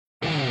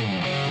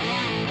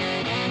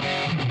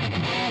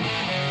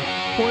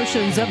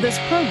Portions of this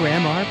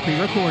program are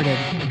pre-recorded.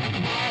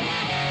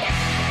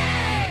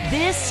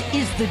 This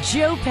is the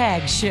Joe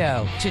Pags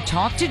Show. To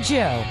talk to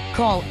Joe,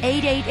 call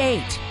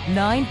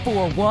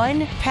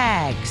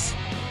 888-941-PAGS.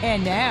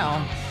 And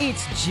now,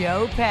 it's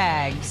Joe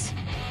Pags.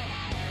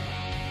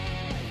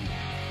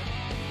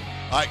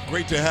 Hi,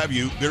 great to have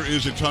you. There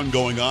is a ton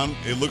going on.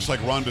 It looks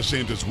like Ron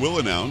DeSantis will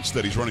announce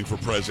that he's running for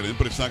president,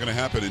 but it's not going to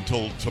happen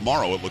until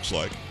tomorrow, it looks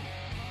like.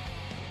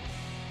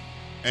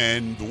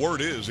 And the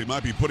word is they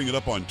might be putting it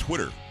up on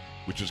Twitter,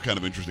 which is kind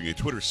of interesting, a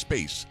Twitter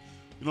space.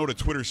 You know what a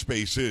Twitter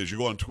space is? You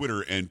go on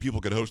Twitter and people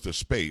can host a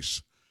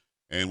space.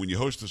 And when you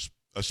host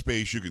a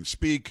space, you can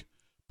speak. A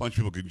bunch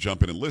of people can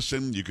jump in and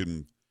listen. You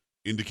can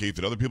indicate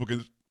that other people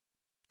can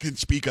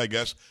speak, I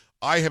guess.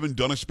 I haven't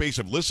done a space.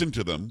 I've listened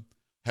to them.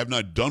 Have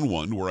not done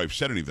one where I've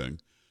said anything.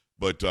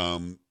 But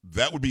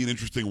that would be an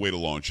interesting way to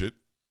launch it,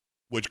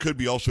 which could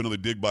be also another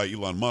dig by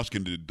Elon Musk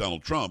into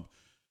Donald Trump,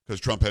 because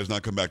Trump has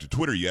not come back to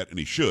Twitter yet, and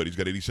he should. He's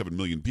got 87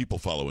 million people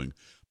following.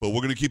 But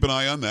we're going to keep an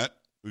eye on that.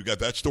 We've got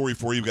that story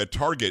for you. We've got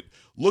Target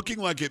looking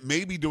like it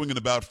may be doing an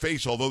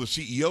about-face, although the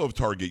CEO of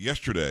Target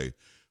yesterday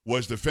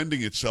was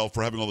defending itself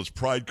for having all this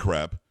pride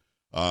crap,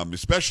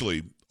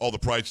 especially all the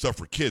pride stuff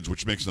for kids,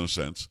 which makes no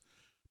sense.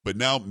 But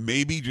now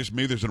maybe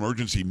there's an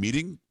emergency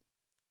meeting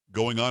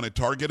going on at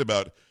Target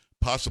about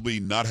possibly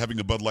not having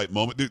a Bud Light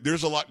moment.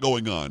 There's a lot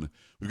going on.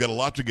 We've got a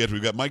lot to get to.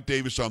 We've got Mike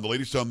Davis on, the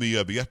latest on the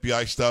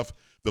FBI stuff,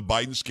 the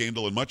Biden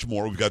scandal, and much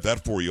more. We've got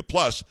that for you.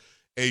 Plus,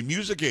 a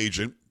music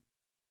agent.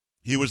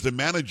 He was the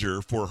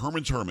manager for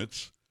Herman's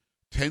Hermits,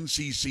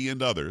 10cc,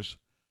 and others.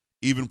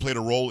 Even played a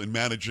role in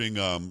managing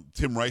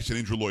Tim Rice and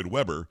Andrew Lloyd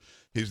Webber.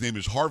 His name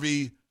is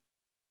Harvey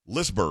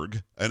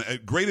Lisberg. And a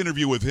great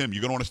interview with him.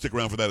 You're going to want to stick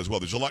around for that as well.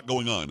 There's a lot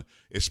going on,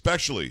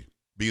 especially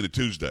being a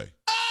Tuesday.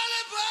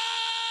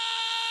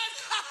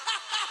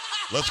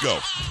 Let's go.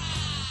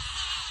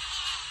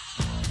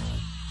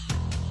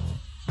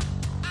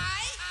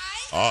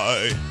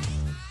 Hi.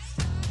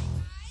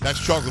 That's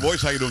Chocolate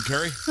Voice. How you doing,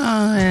 Carrie?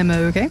 I am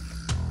okay.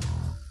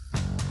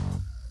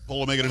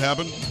 Polo making it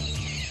happen.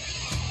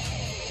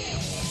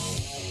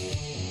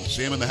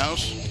 Sam in the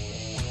house.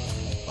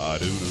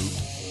 Ba-doo-doo.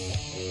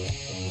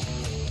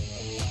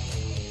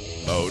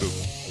 Ba-doo.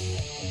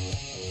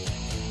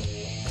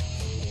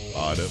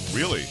 Ba-doo.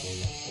 Really?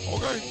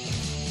 Okay.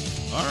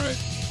 All right.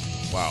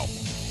 Wow.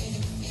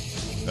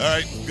 All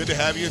right. Good to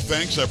have you.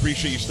 Thanks. I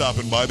appreciate you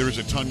stopping by. There is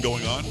a ton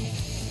going on.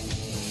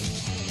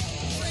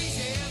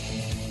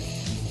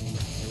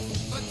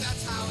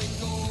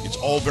 It's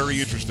all very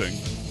interesting.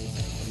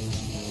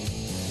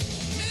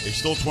 It's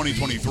still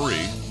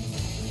 2023.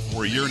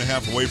 We're a year and a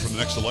half away from the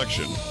next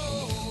election.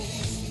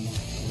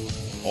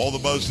 All the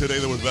buzz today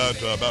that was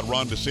about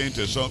Ron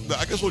DeSantis. So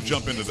I guess we'll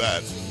jump into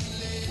that.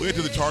 We'll get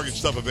to the Target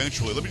stuff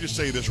eventually. Let me just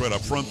say this right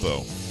up front,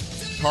 though.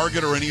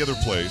 Target or any other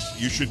place,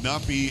 you should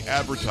not be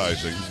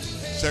advertising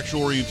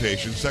sexual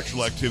orientation,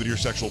 sexual activity, or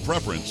sexual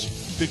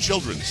preference to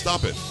children.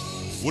 Stop it.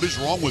 What is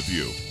wrong with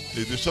you?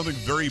 There's something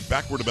very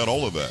backward about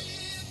all of that.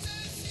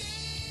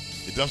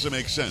 It doesn't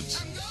make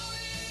sense.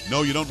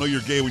 No, you don't know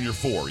you're gay when you're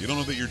 4. You don't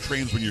know that you're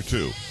trans when you're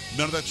 2.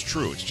 None of that's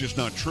true. It's just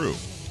not true.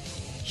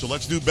 So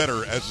let's do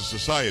better as a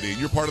society, and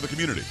you're part of the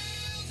community.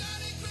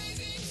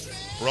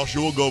 Or else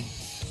you will go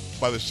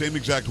by the same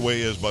exact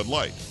way as Bud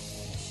Light,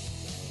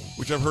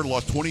 which I've heard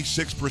lost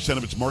 26%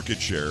 of its market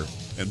share,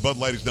 and Bud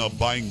Light is now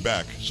buying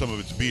back some of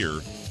its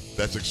beer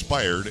that's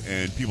expired,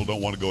 and people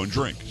don't want to go and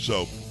drink.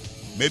 So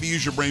maybe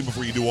use your brain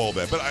before you do all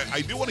that. But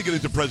I do want to get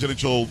into the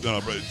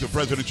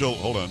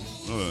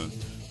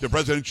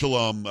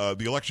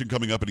election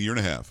coming up in a year and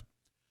a half.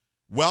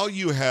 While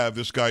you have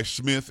this guy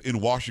Smith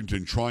in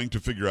Washington trying to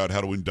figure out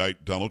how to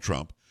indict Donald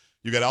Trump,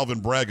 you got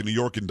Alvin Bragg in New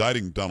York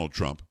indicting Donald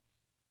Trump,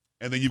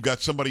 and then you've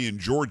got somebody in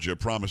Georgia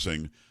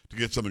promising to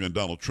get something on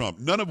Donald Trump,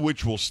 none of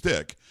which will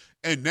stick.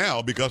 And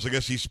now, because I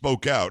guess he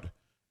spoke out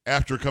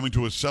after coming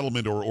to a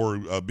settlement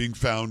or being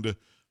found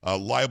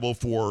liable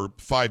for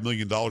 $5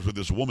 million with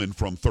this woman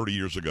from 30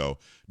 years ago.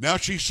 Now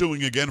she's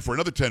suing again for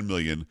another $10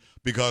 million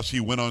because he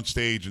went on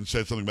stage and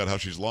said something about how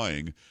she's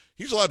lying.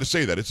 He's allowed to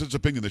say that. It's his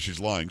opinion that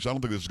she's lying, so I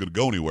don't think this is going to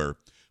go anywhere.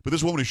 But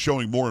this woman is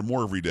showing more and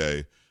more every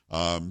day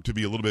to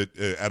be a little bit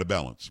out of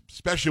balance,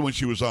 especially when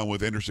she was on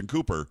with Anderson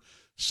Cooper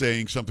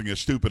saying something as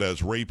stupid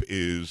as rape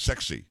is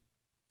sexy.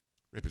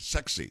 Rape is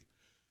sexy.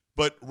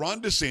 But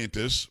Ron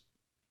DeSantis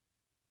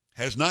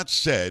has not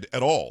said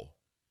at all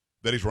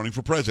that he's running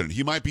for president.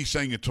 He might be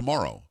saying it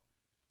tomorrow.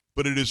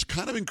 But it is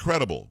kind of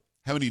incredible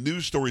how many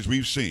news stories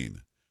we've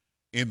seen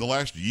in the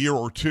last year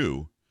or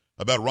two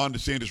about Ron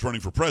DeSantis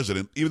running for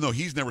president, even though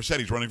he's never said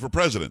he's running for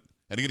president.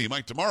 And again, he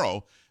might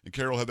tomorrow, and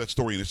Carol will have that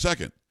story in a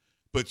second.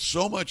 But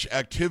so much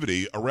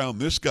activity around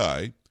this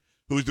guy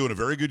who is doing a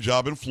very good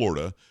job in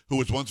Florida, who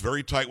was once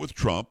very tight with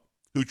Trump,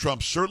 who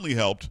Trump certainly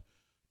helped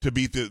to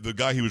beat the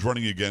guy he was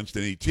running against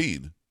in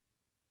 2018.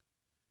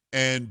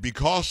 And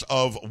because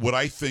of what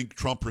I think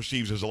Trump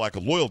perceives as a lack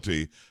of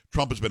loyalty,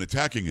 Trump has been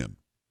attacking him.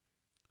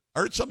 I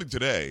heard something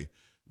today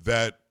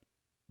that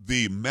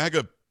the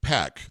MAGA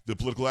PAC, the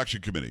Political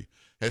Action Committee,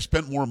 has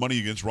spent more money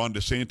against Ron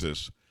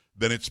DeSantis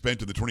than it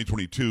spent in the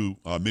 2022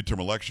 midterm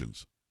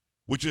elections,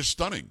 which is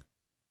stunning.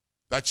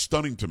 That's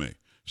stunning to me.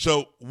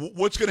 So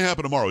what's going to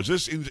happen tomorrow? Is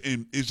this,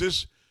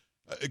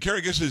 Carrie,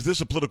 I guess, is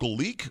this a political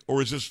leak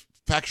or is this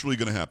factually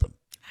going to happen?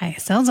 Hey,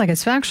 sounds like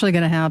it's factually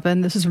going to happen.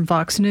 This is from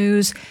Fox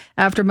News.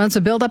 After months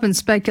of buildup and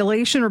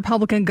speculation,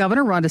 Republican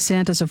Governor Ron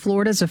DeSantis of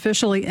Florida is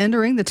officially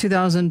entering the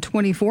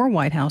 2024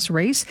 White House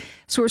race.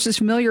 Sources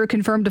familiar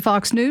confirmed to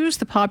Fox News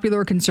the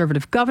popular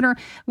conservative governor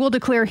will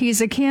declare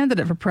he's a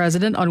candidate for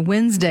president on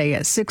Wednesday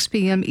at 6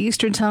 p.m.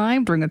 Eastern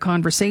Time during a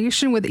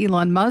conversation with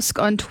Elon Musk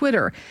on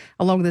Twitter.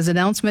 Along with his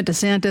announcement,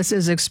 DeSantis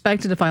is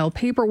expected to file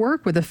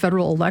paperwork with the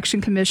Federal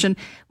Election Commission,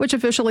 which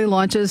officially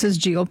launches his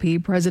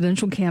GOP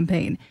presidential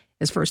campaign.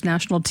 His first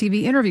national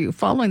TV interview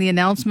following the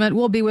announcement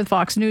will be with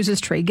Fox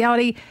News' Trey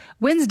Gowdy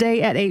Wednesday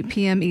at 8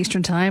 p.m.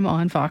 Eastern Time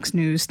on Fox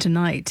News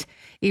Tonight.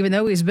 Even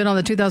though he's been on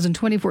the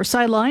 2024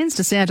 sidelines,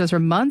 DeSantis for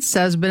months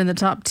has been in the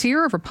top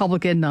tier of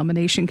Republican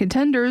nomination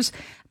contenders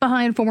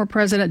behind former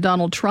President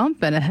Donald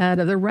Trump and ahead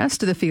of the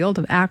rest of the field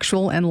of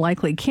actual and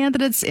likely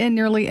candidates in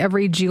nearly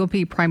every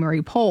GOP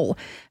primary poll.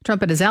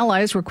 Trump and his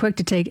allies were quick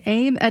to take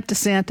aim at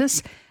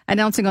DeSantis.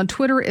 Announcing on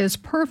Twitter is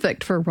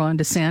perfect for Ron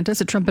DeSantis,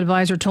 a Trump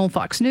advisor told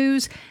Fox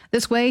News.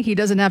 This way, he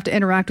doesn't have to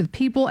interact with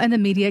people and the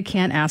media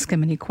can't ask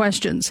him any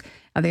questions.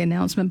 The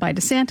announcement by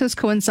DeSantis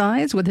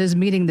coincides with his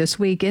meeting this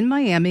week in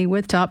Miami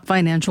with top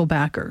financial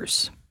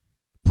backers.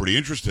 Pretty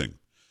interesting.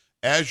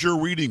 As you're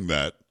reading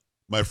that,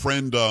 my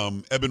friend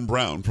Eben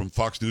Brown from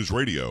Fox News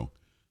Radio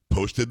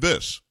posted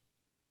this.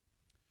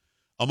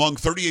 Among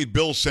 38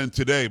 bills sent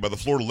today by the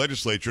Florida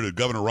legislature to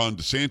Governor Ron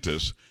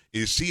DeSantis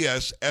is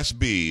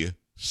CSSB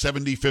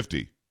 7050.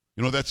 You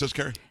know what that says,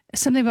 Carrie?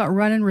 Something about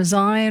run and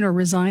resign or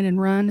resign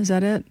and run. Is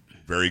that it?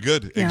 Very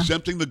good. Yeah.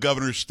 Exempting the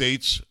governor's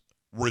state's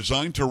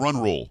resign to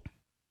run rule.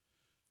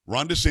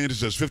 Ron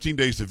DeSantis has 15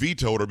 days to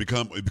veto it or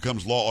it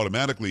becomes law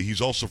automatically. He's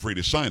also free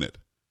to sign it.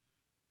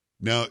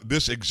 Now,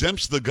 this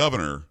exempts the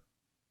governor.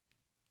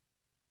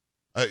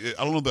 I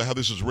don't know how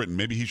this is written.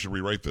 Maybe he should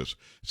rewrite this.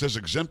 It says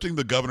exempting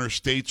the governor's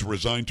state's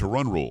resign to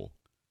run rule.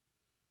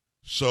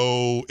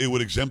 So it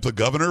would exempt the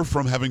governor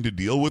from having to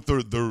deal with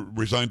the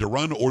resign to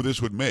run, or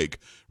this would make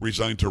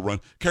resign to run.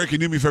 Carrie, can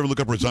you do me a favor, look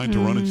up resign to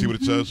run and see what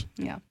it says?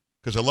 Yeah.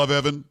 Because I love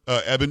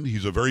Eben.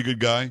 He's a very good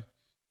guy,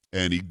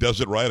 and he does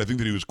it right. I think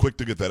that he was quick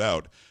to get that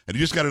out. And he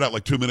just got it out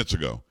like 2 minutes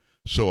ago.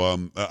 So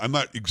I'm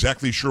not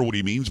exactly sure what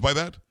he means by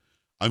that.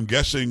 I'm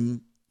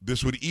guessing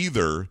this would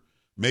either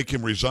make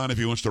him resign if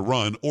he wants to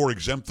run or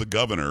exempt the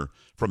governor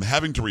from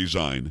having to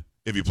resign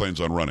if he plans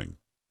on running.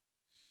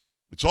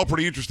 It's all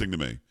pretty interesting to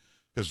me.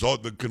 Because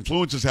the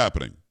confluence is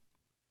happening.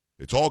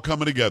 It's all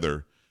coming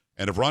together.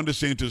 And if Ron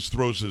DeSantis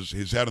throws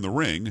his hat in the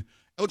ring, it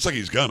looks like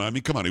he's gonna. I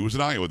mean, come on. He was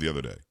in Iowa the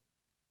other day.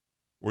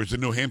 Or he's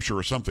in New Hampshire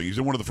or something. He's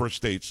in one of the first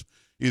states,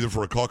 either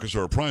for a caucus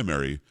or a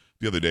primary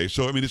the other day.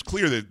 So, I mean, it's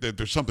clear that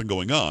there's something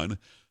going on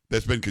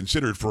that's been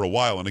considered for a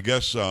while. And I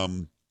guess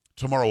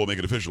tomorrow we'll make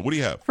it official. What do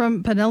you have?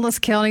 From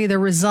Pinellas County, the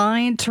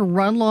resign to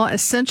run law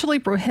essentially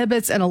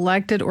prohibits an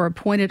elected or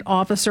appointed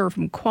officer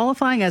from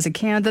qualifying as a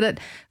candidate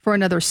for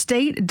another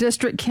state,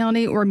 district,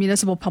 county, or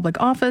municipal public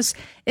office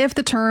if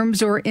the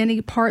terms or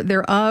any part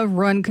thereof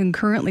run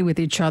concurrently with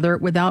each other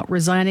without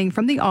resigning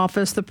from the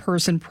office the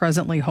person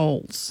presently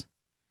holds.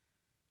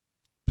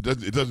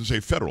 It doesn't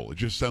say federal. It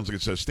just sounds like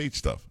it says state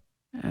stuff.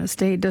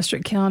 State,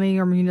 district, county,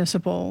 or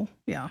municipal.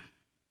 Yeah.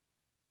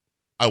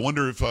 I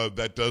wonder if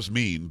that does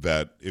mean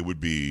that it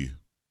would be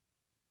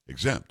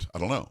exempt. I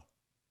don't know.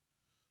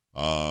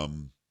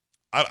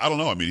 I don't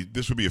know. I mean,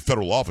 this would be a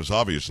federal office,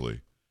 obviously.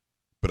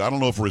 But I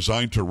don't know if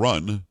resign to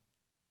run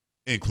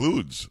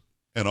includes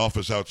an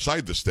office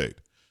outside the state.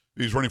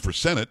 If he's running for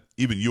Senate,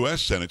 even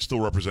U.S. Senate still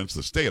represents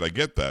the state. I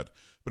get that.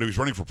 But if he's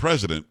running for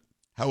president,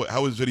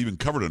 how is it even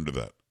covered under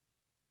that?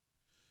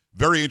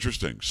 Very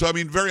interesting. So, I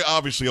mean, very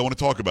obviously, I want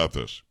to talk about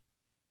this.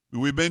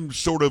 We've been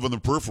sort of on the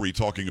periphery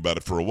talking about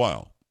it for a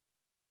while.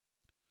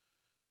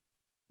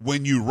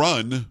 When you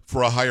run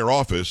for a higher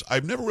office,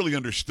 I've never really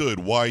understood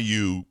why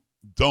you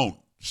don't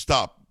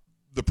stop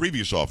the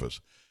previous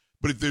office.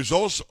 But there's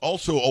also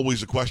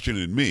always a question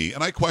in me,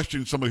 and I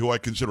question somebody who I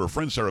consider a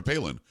friend, Sarah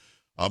Palin.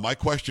 I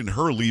questioned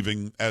her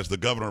leaving as the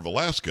governor of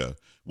Alaska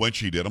when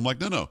she did. I'm like,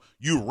 no,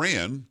 you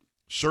ran,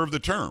 serve the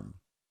term.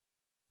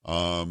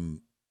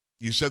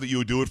 You said that you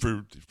would do it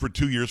for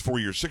 2 years, 4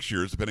 years, 6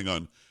 years, depending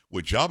on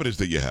what job it is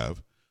that you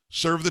have.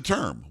 Serve the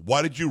term.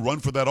 Why did you run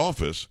for that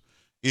office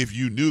if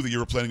you knew that you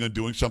were planning on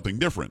doing something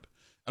different?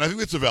 And I think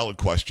that's a valid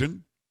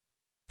question.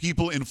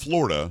 People in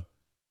Florida,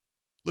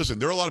 listen,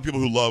 there are a lot of people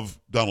who love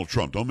Donald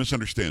Trump. Don't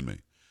misunderstand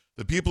me.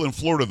 The people in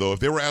Florida, though, if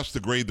they were asked to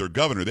grade their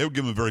governor, they would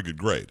give him a very good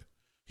grade.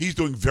 He's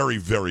doing very,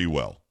 very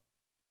well.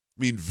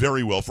 I mean,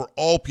 very well for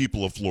all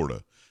people of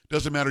Florida.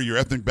 Doesn't matter your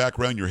ethnic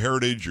background, your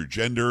heritage, your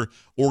gender,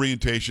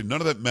 orientation.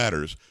 None of that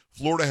matters.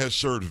 Florida has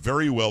served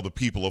very well the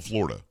people of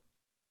Florida.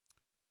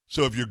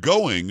 So if you're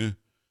going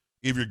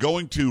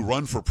to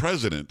run for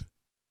president,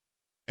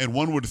 and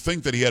one would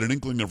think that he had an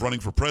inkling of running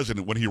for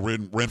president when he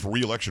ran for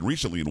re-election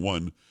recently and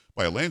won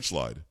by a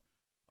landslide.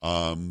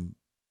 I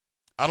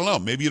don't know.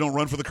 Maybe you don't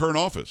run for the current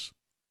office.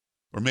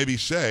 or maybe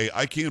say,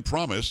 I can't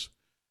promise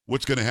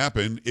what's going to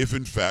happen if,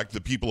 in fact,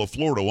 the people of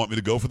Florida want me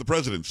to go for the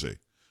presidency.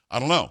 I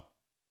don't know.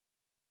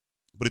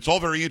 But it's all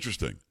very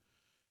interesting.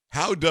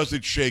 How does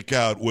it shake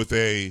out with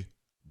a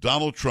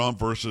Donald Trump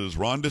versus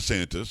Ron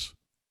DeSantis,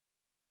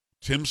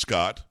 Tim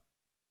Scott,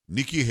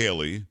 Nikki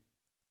Haley,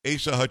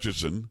 Asa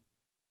Hutchinson,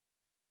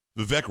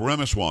 Vivek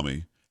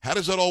Ramaswamy? How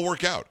does that all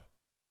work out?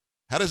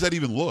 How does that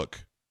even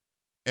look?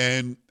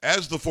 And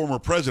as the former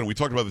president, we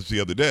talked about this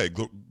the other day,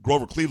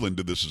 Grover Cleveland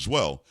did this as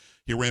well.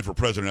 He ran for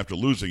president after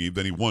losing.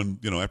 Then he won,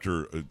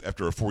 after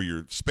a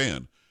 4-year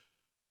span.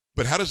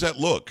 But how does that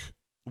look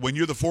when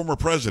you're the former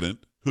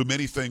president, who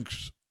many think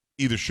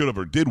either should have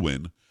or did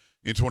win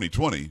in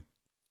 2020?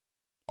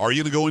 Are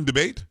you going to go in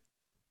debate?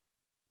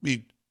 I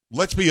mean,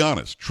 let's be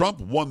honest. Trump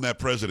won that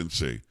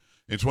presidency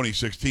in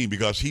 2016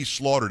 because he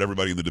slaughtered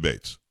everybody in the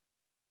debates.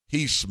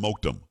 He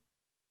smoked them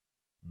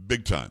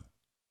big time.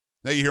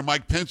 Now you hear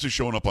Mike Pence is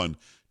showing up on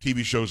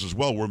TV shows as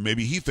well where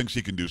maybe he thinks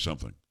he can do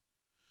something.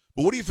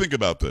 But what do you think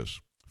about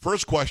this?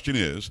 First question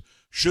is,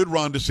 should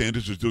Ron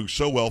DeSantis, who's doing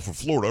so well for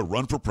Florida,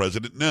 run for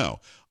president now?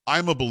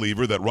 I'm a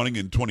believer that running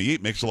in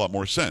 28 makes a lot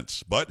more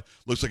sense, but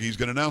looks like he's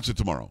going to announce it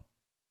tomorrow.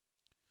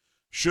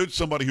 Should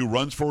somebody who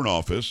runs for an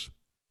office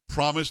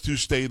promise to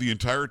stay the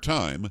entire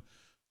time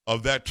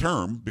of that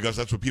term because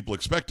that's what people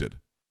expected?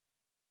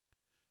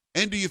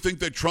 And do you think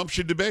that Trump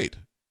should debate?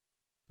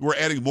 We're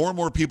adding more and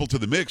more people to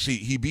the mix.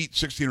 He beat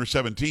 16 or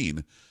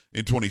 17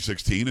 in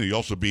 2016, and he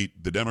also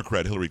beat the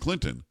Democrat Hillary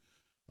Clinton.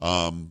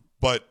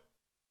 But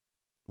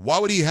why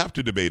would he have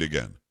to debate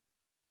again?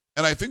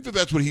 And I think that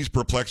that's what he's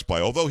perplexed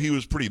by, although he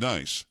was pretty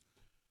nice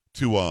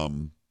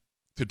to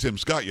Tim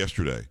Scott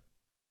yesterday.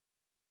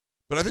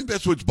 But I think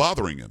that's what's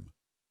bothering him.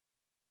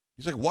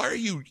 He's like, why are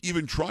you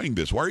even trying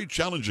this? Why are you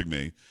challenging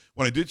me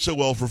when I did so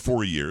well for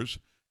 4 years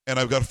and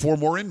I've got 4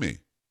 more in me?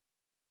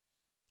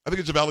 I think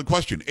it's a valid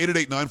question.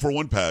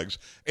 888-941-PAGS,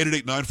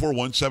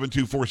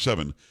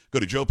 888-941-7247. Go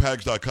to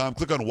joepags.com.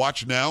 Click on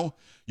Watch Now.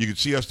 You can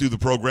see us do the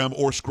program,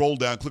 or scroll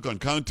down, click on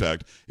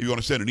Contact if you want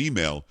to send an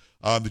email.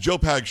 The Joe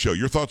Pags Show.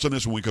 Your thoughts on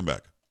this when we come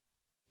back.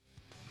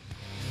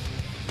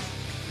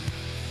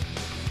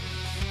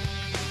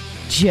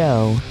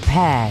 Joe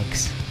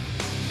Pags.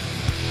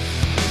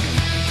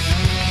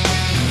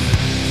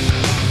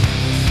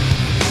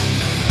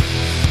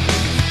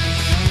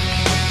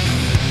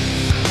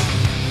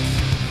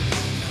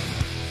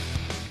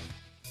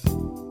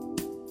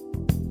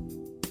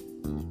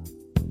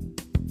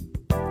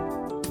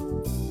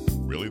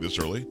 This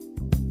early?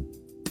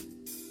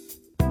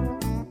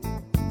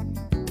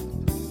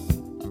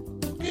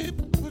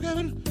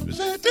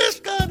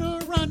 DeSantis gonna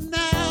run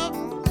now.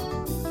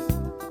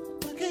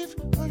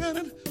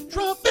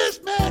 Trump is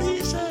mad,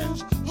 he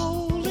says,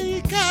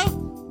 holy cow.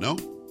 No?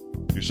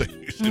 You're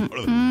saying one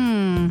of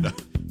them? No,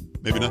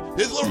 maybe not.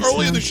 It's a little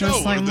early in the show.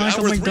 Just like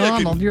Michael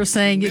McDonald. You're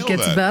saying it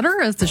gets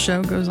better as the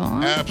show goes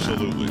on?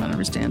 Absolutely. I'm not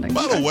understanding.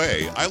 By the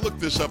way, I looked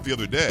this up the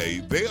other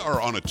day. They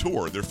are on a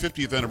tour, their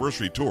 50th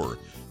anniversary tour,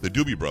 the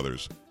Doobie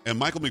Brothers, and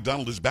Michael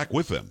McDonald is back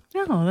with them.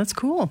 Oh, that's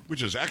cool.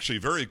 Which is actually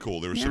very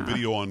cool. There was some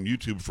video on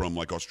YouTube from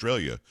like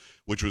Australia,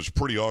 which was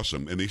pretty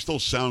awesome, and they still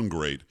sound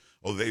great.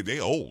 Oh, they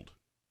old.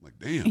 Like,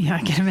 damn. Yeah,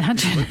 I can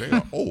imagine. They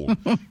are old.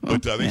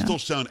 But they still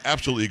sound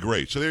absolutely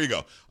great. So there you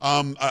go.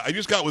 I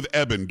just got with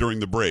Eben during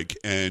the break,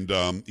 and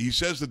he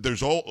says that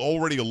there's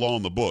already a law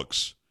in the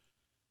books,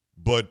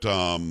 but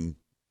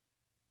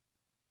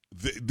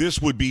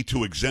this would be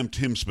to exempt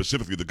him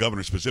specifically, the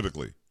governor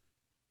specifically,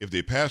 if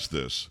they pass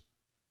this.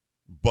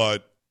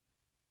 But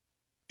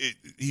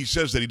he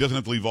says that he doesn't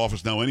have to leave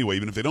office now anyway,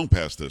 even if they don't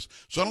pass this.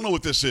 So I don't know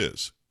what this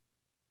is.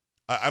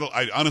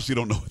 I honestly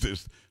don't know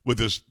what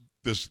this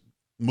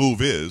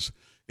move is.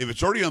 If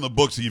it's already on the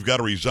books that you've got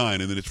to resign,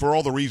 and then it's for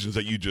all the reasons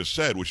that you just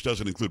said, which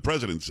doesn't include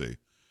presidency,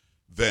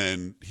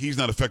 then he's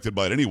not affected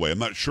by it anyway. I'm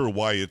not sure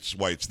why it's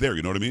there.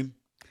 You know what I mean?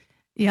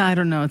 Yeah, I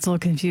don't know. It's a little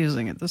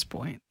confusing at this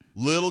point.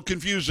 Little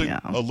confusing. Yeah.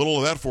 A little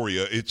of that for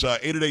you. It's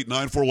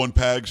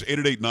 888-941-PAGS,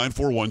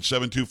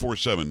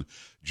 888-941-7247,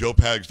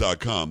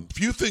 joepags.com.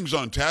 Few things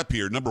on tap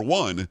here. Number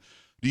one,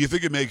 do you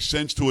think it makes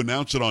sense to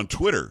announce it on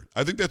Twitter?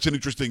 I think that's an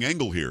interesting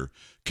angle here.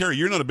 Carrie,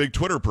 you're not a big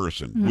Twitter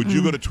person. Mm-hmm. Would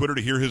you go to Twitter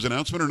to hear his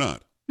announcement or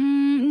not?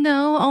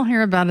 No, I'll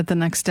hear about it the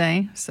next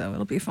day, so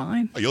it'll be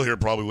fine. You'll hear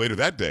it probably later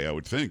that day, I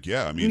would think.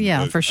 Yeah, I mean,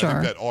 yeah, for sure.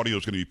 I think that audio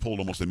is going to be pulled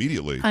almost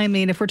immediately. I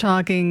mean, if we're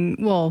talking,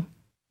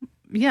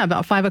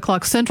 about 5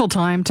 o'clock Central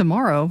Time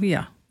tomorrow,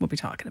 we'll be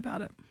talking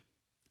about it.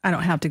 I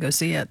don't have to go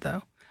see it,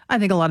 though. I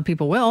think a lot of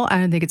people will. I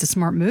don't think it's a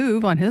smart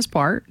move on his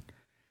part.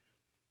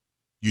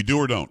 You do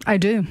or don't? I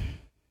do.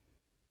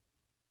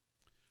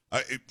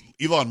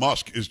 Elon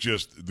Musk is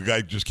just, the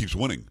guy just keeps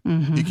winning.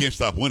 Mm-hmm. He can't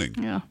stop winning.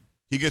 Yeah.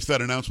 He gets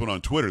that announcement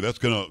on Twitter. That's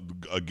going to,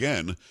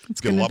 again,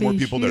 get a lot more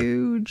people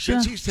huge.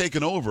 There. Since he's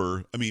taken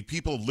over, I mean,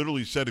 people have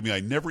literally said to me, I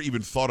never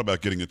even thought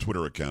about getting a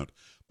Twitter account,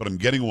 but I'm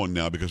getting one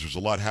now because there's a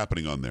lot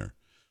happening on there.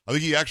 I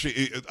think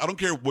I don't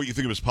care what you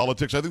think of his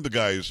politics. I think the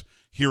guy's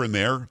here and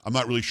there. I'm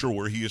not really sure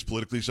where he is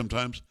politically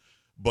sometimes.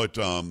 But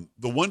the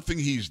one thing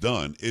he's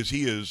done is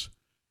he has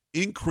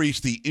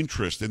increased the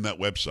interest in that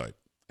website.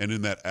 and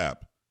in that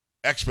app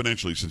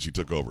exponentially since he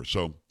took over.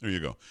 So there you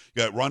go.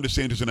 You got Ron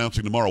DeSantis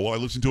announcing tomorrow. Will I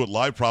listen to it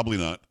live? Probably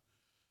not.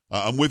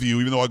 I'm with you,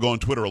 even though I go on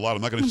Twitter a lot.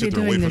 I'm not going to sit there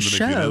and wait for him to make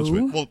the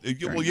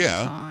announcement. Well,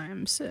 yeah.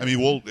 Time, so. I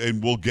mean,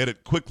 we'll get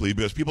it quickly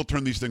because people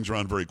turn these things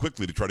around very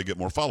quickly to try to get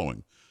more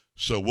following.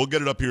 So we'll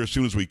get it up here as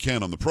soon as we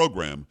can on the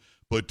program.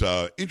 But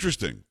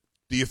interesting.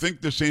 Do you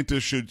think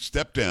DeSantis should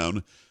step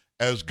down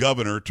as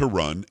governor to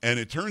run? And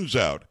it turns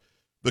out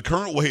the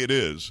current way it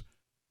is,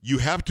 you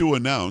have to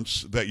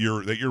announce that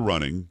you're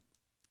running,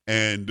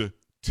 and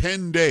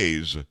 10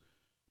 days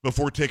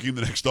before taking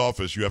the next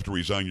office, you have to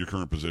resign your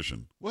current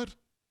position. What?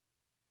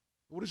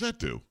 What does that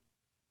do?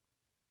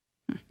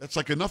 That's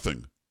like a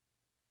nothing.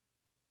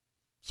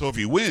 So if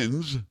he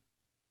wins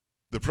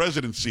the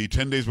presidency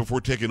 10 days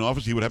before taking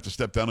office, he would have to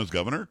step down as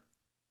governor?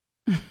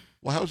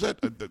 Well, how's that?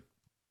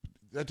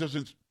 That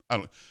doesn't...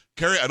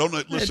 Carrie, I don't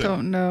know. Listen, I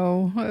don't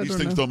know. These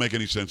things don't make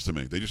any sense to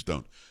me. They just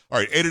don't. All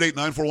right,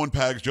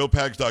 888-941-PAGS,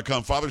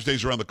 joepags.com. Father's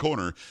Day's around the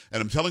corner,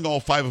 and I'm telling all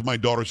 5 of my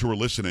daughters who are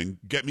listening,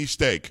 get me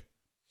steak.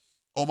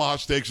 Omaha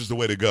Steaks is the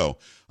way to go.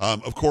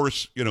 Of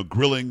course,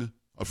 grilling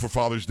for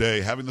Father's Day,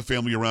 having the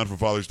family around for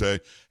Father's Day,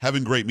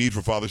 having great meat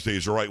for Father's Day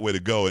is the right way to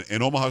go.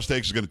 And Omaha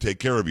Steaks is going to take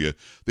care of you.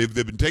 They've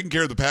been taking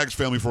care of the Pags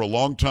family for a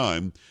long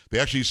time. They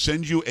actually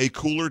send you a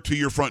cooler to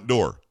your front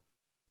door.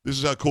 This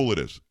is how cool it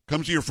is.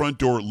 Comes to your front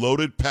door,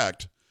 loaded,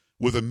 packed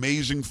with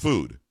amazing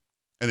food.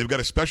 And they've got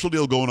a special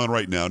deal going on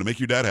right now to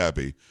make your dad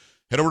happy.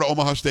 Head over to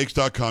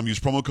omahasteaks.com. Use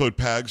promo code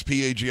PAGS,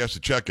 P-A-G-S,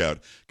 at checkout.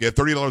 Get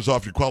 $30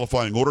 off your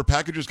qualifying order.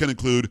 Packages can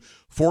include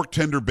fork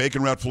tender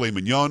bacon wrapped filet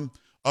mignon,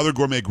 other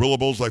gourmet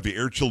grillables like the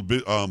air-chilled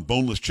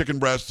boneless chicken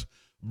breasts,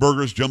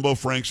 burgers, jumbo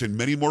franks, and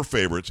many more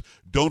favorites.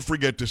 Don't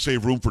forget to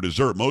save room for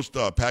dessert. Most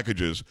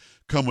packages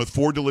come with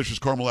 4 delicious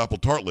caramel apple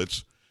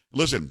tartlets.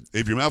 Listen,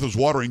 if your mouth is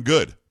watering,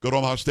 good. Go to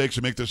Omaha Steaks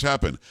and make this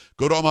happen.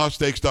 Go to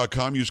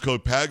omahasteaks.com. Use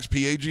code PAGS,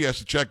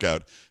 P-A-G-S, at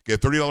checkout.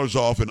 Get $30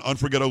 off an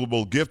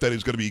unforgettable gift that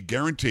is going to be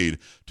guaranteed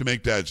to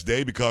make Dad's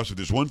day, because if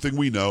there's one thing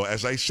we know,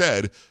 as I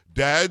said,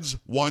 dads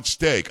want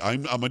steak.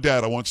 I'm a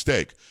dad. I want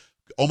steak.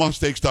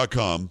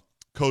 omahasteaks.com.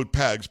 Code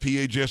PAGS,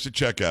 P-A-G-S, at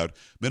checkout.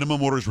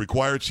 Minimum orders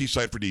required. See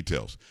site for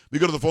details. We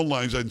go to the phone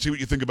lines and see what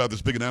you think about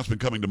this big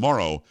announcement coming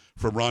tomorrow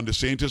from Ron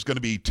DeSantis. Going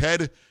to be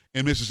Ted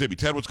in Mississippi.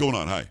 Ted, what's going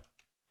on? Hi.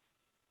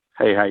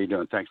 Hey, how you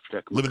doing? Thanks for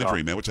taking Living the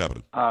dream, man. What's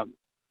happening?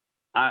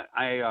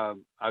 I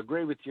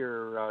agree with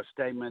your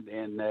statement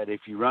in that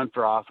if you run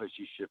for office,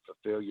 you should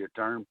fulfill your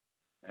term.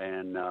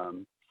 And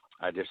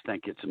I just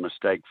think it's a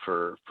mistake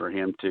for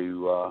him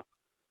to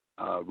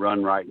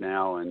run right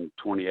now, and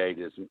 28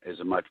 is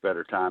a much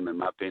better time, in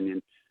my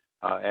opinion.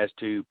 As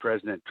to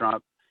President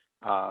Trump,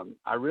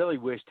 I really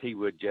wished he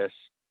would just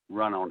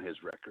run on his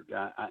record.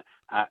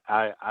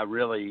 I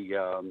really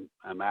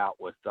am out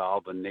with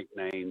all the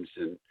nicknames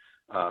and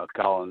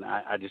calling.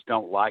 I just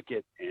don't like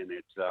it, and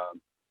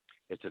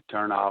it's a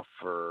turnoff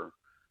for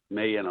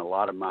me and a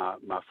lot of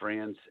my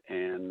friends.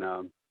 And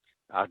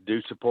I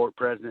do support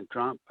President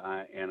Trump,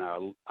 and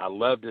I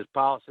loved his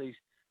policies.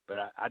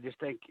 But I just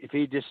think if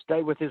he just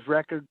stay with his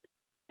record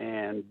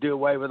and do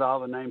away with all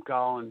the name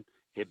calling,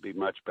 he'd be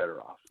much better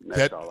off.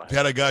 That's all I have.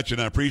 Ted, I got you,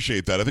 and I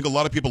appreciate that. I think a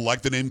lot of people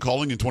like the name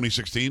calling in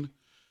 2016,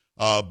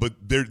 but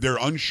they're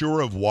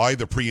unsure of why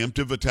the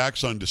preemptive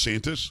attacks on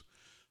DeSantis.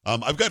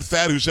 I've got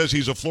Thad who says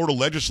he's a Florida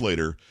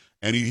legislator,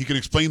 and he can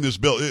explain this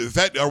bill.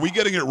 Are we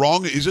getting it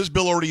wrong? Is this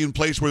bill already in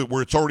place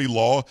where it's already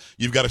law?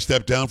 You've got to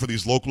step down for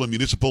these local and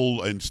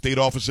municipal and state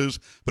offices,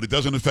 but it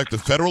doesn't affect the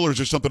federal, or is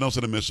there something else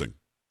that I'm missing?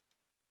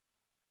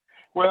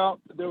 Well,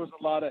 there was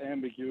a lot of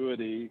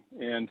ambiguity,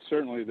 and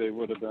certainly there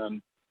would have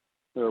been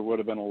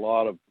a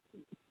lot of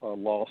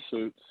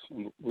lawsuits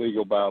and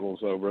legal battles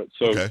over it.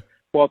 So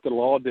What the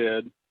law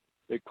did,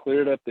 it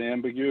cleared up the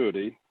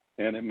ambiguity,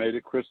 and it made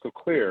it crystal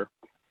clear.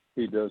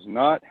 He does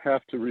not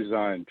have to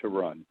resign to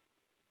run.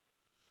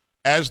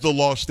 As the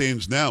law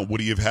stands now,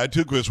 would he have had to?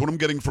 Because what I'm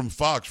getting from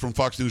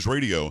Fox News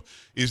Radio,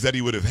 is that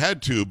he would have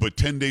had to, but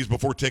 10 days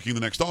before taking the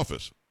next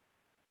office.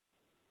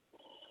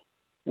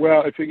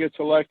 Well, if he gets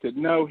elected,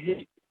 no,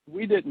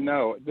 we didn't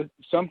know.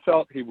 Some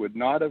felt he would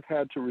not have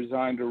had to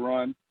resign to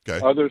run.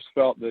 Okay. Others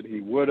felt that he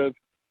would have.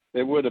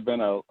 It would have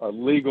been a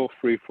legal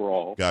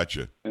free-for-all.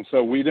 Gotcha. And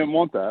so we didn't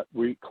want that.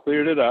 We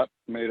cleared it up,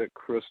 made it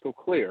crystal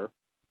clear.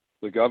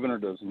 The governor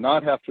does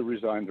not have to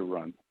resign to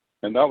run.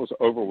 And that was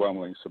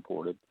overwhelmingly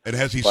supported. And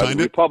has he by signed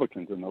the it?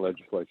 Republicans in the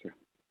legislature.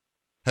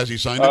 Has he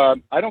signed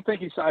it? I don't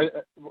think he signed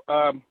it.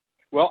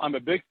 Well, I'm a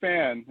big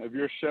fan of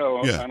your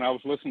show, Yeah. and I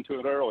was listening to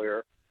it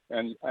earlier.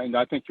 And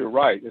I think you're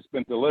right. It's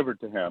been delivered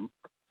to him,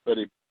 but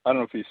I don't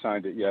know if he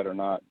signed it yet or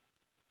not.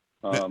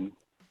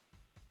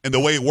 And the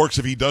way it works,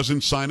 if he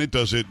doesn't sign it,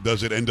 does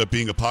it end up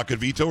being a pocket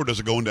veto, or does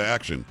it go into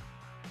action?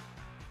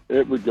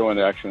 It would go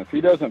into action. If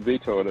he doesn't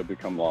veto it, it'd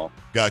become law.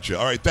 Gotcha.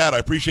 All right, Thad, I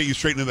appreciate you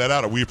straightening that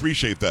out. We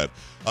appreciate that.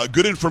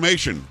 Good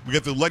information. We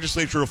got the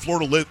legislature of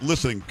Florida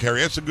listening,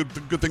 Carrie. That's a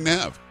good thing to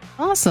have.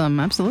 Awesome.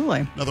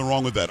 Absolutely. Nothing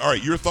wrong with that. All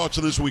right, your thoughts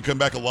on this when we come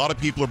back. A lot of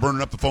people are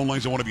burning up the phone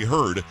lines. They want to be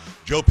heard.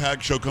 Joe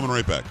Pags Show coming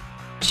right back.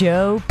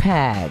 Joe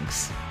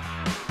Pags.